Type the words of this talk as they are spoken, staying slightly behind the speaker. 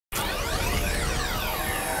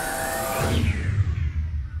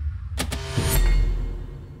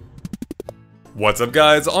What's up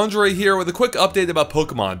guys, Andre here with a quick update about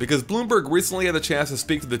Pokemon because Bloomberg recently had a chance to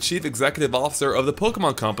speak to the chief executive officer of the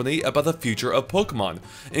Pokemon company about the future of Pokemon,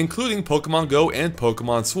 including Pokemon Go and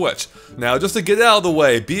Pokemon Switch. Now just to get it out of the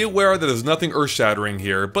way, be aware that there's nothing earth-shattering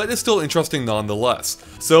here, but it's still interesting nonetheless.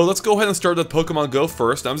 So let's go ahead and start with Pokemon Go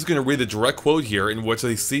first. I'm just going to read a direct quote here in which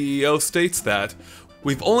the CEO states that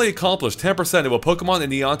 "We've only accomplished 10% of what Pokemon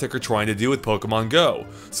and Niantic are trying to do with Pokemon Go.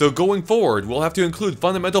 So going forward, we'll have to include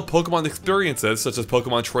fundamental Pokemon experiences such as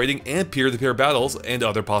Pokemon trading and peer-to-peer battles and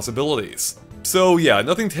other possibilities." So yeah,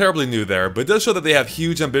 nothing terribly new there, but it does show that they have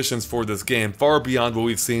huge ambitions for this game far beyond what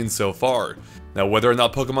we've seen so far. Now whether or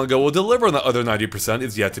not Pokemon Go will deliver on the other 90%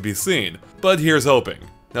 is yet to be seen, but here's hoping.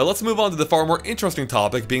 Now let's move on to the far more interesting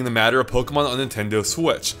topic being the matter of Pokemon on Nintendo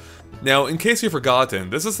Switch. Now, in case you've forgotten,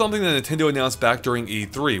 this is something that Nintendo announced back during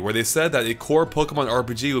E3, where they said that a core Pokemon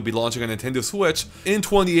RPG would be launching on Nintendo Switch in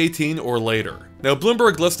 2018 or later. Now,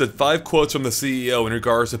 Bloomberg listed 5 quotes from the CEO in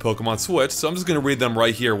regards to Pokemon Switch, so I'm just going to read them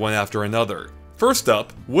right here one after another. First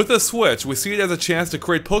up, with a Switch, we see it as a chance to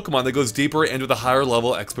create Pokemon that goes deeper and with a higher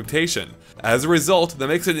level expectation. As a result, that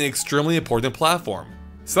makes it an extremely important platform.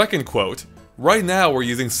 Second quote, "Right now we're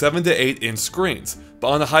using 7 to 8 inch screens, but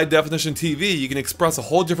on a high definition TV you can express a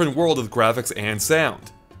whole different world with graphics and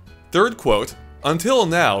sound." Third quote, "Until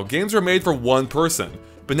now, games were made for one person,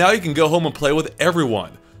 but now you can go home and play with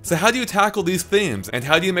everyone. So how do you tackle these themes, and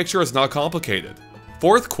how do you make sure it's not complicated?"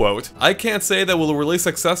 Fourth quote, "I can't say that we'll release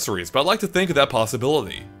accessories, but I'd like to think of that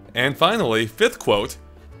possibility." And finally, fifth quote,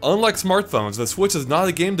 "Unlike smartphones, the Switch is not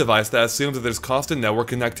a game device that assumes that there's constant network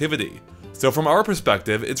connectivity. So from our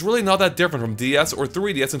perspective, it's really not that different from DS or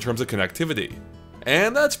 3DS in terms of connectivity."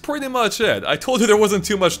 And that's pretty much it. I told you there wasn't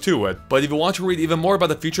too much to it, but if you want to read even more about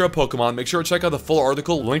the future of Pokemon, make sure to check out the full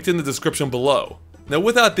article linked in the description below. Now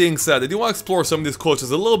with that being said, I do want to explore some of these quotes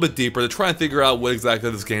just a little bit deeper to try and figure out what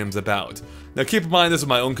exactly this game's about. Now keep in mind this is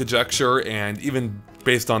my own conjecture, and even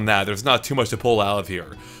based on that, there's not too much to pull out of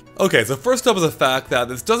here. Okay, so first up is the fact that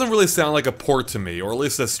this doesn't really sound like a port to me, or at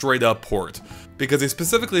least a straight up port, because he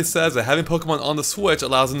specifically says that having Pokemon on the Switch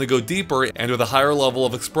allows them to go deeper and with a higher level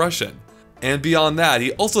of expression. And beyond that,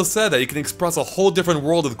 he also said that you can express a whole different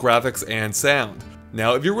world with graphics and sound.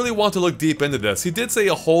 Now, if you really want to look deep into this, he did say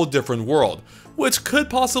a whole different world, which could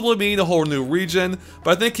possibly mean a whole new region,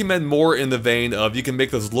 but I think he meant more in the vein of you can make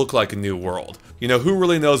this look like a new world. You know, who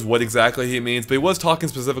really knows what exactly he means, but he was talking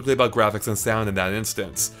specifically about graphics and sound in that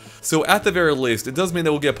instance. So at the very least, it does mean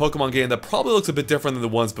that we'll get a Pokemon game that probably looks a bit different than the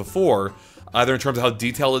ones before, either in terms of how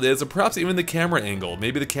detailed it is, or perhaps even the camera angle.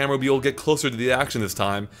 Maybe the camera will be able to get closer to the action this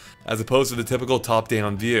time, as opposed to the typical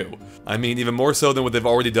top-down view. I mean, even more so than what they've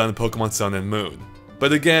already done in Pokemon Sun and Moon.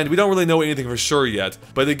 But again, we don't really know anything for sure yet,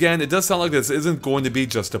 but again, it does sound like this isn't going to be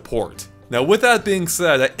just a port. Now with that being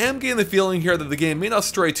said, I am getting the feeling here that the game may not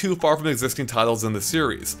stray too far from existing titles in the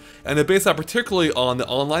series, and I base that particularly on the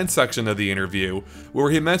online section of the interview, where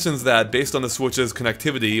he mentions that based on the Switch's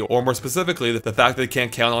connectivity, or more specifically, the fact that they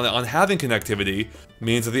can't count on it on having connectivity,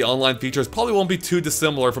 means that the online features probably won't be too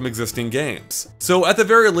dissimilar from existing games. So at the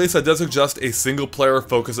very least, that does suggest a single player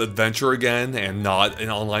focused adventure again, and not an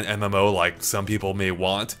online MMO like some people may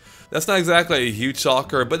want. That's not exactly a huge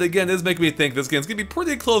shocker, but again, it does make me think this game's gonna be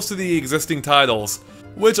pretty close to the existing titles,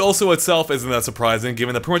 which also itself isn't that surprising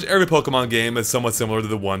given that pretty much every Pokemon game is somewhat similar to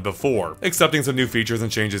the one before, excepting some new features and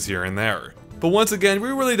changes here and there. But once again, we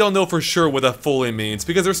really don't know for sure what that fully means,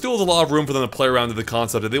 because there still is a lot of room for them to play around with the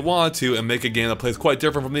concept if they wanted to and make a game that plays quite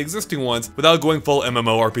different from the existing ones without going full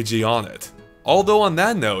MMORPG on it. Although on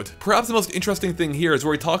that note, perhaps the most interesting thing here is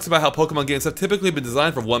where he talks about how Pokemon games have typically been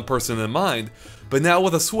designed for one person in mind, but now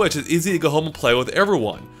with a Switch it's easy to go home and play with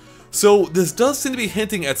everyone. So this does seem to be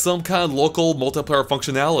hinting at some kind of local multiplayer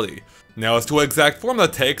functionality. Now as to what exact form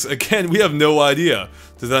that takes, again we have no idea.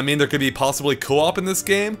 Does that mean there could be possibly co-op in this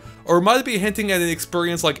game? Or might it be hinting at an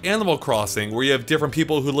experience like Animal Crossing, where you have different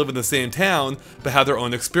people who live in the same town but have their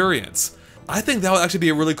own experience? I think that would actually be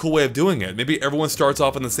a really cool way of doing it. Maybe everyone starts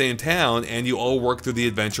off in the same town and you all work through the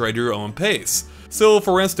adventure at your own pace. So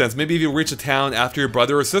for instance, maybe if you reach a town after your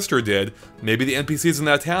brother or sister did, maybe the NPCs in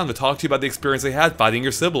that town to talk to you about the experience they had fighting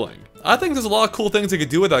your sibling. I think there's a lot of cool things you could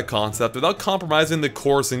do with that concept without compromising the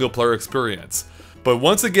core single player experience. But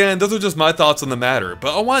once again, those are just my thoughts on the matter,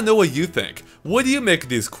 but I want to know what you think. What do you make of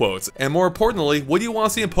these quotes? And more importantly, what do you want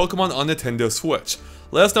to see in Pokemon on Nintendo Switch?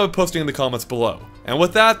 Let us know by posting in the comments below. And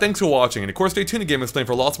with that, thanks for watching, and of course stay tuned to GameXplain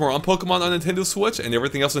for lots more on Pokemon on Nintendo Switch and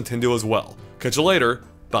everything else Nintendo as well. Catch you later,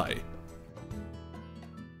 bye.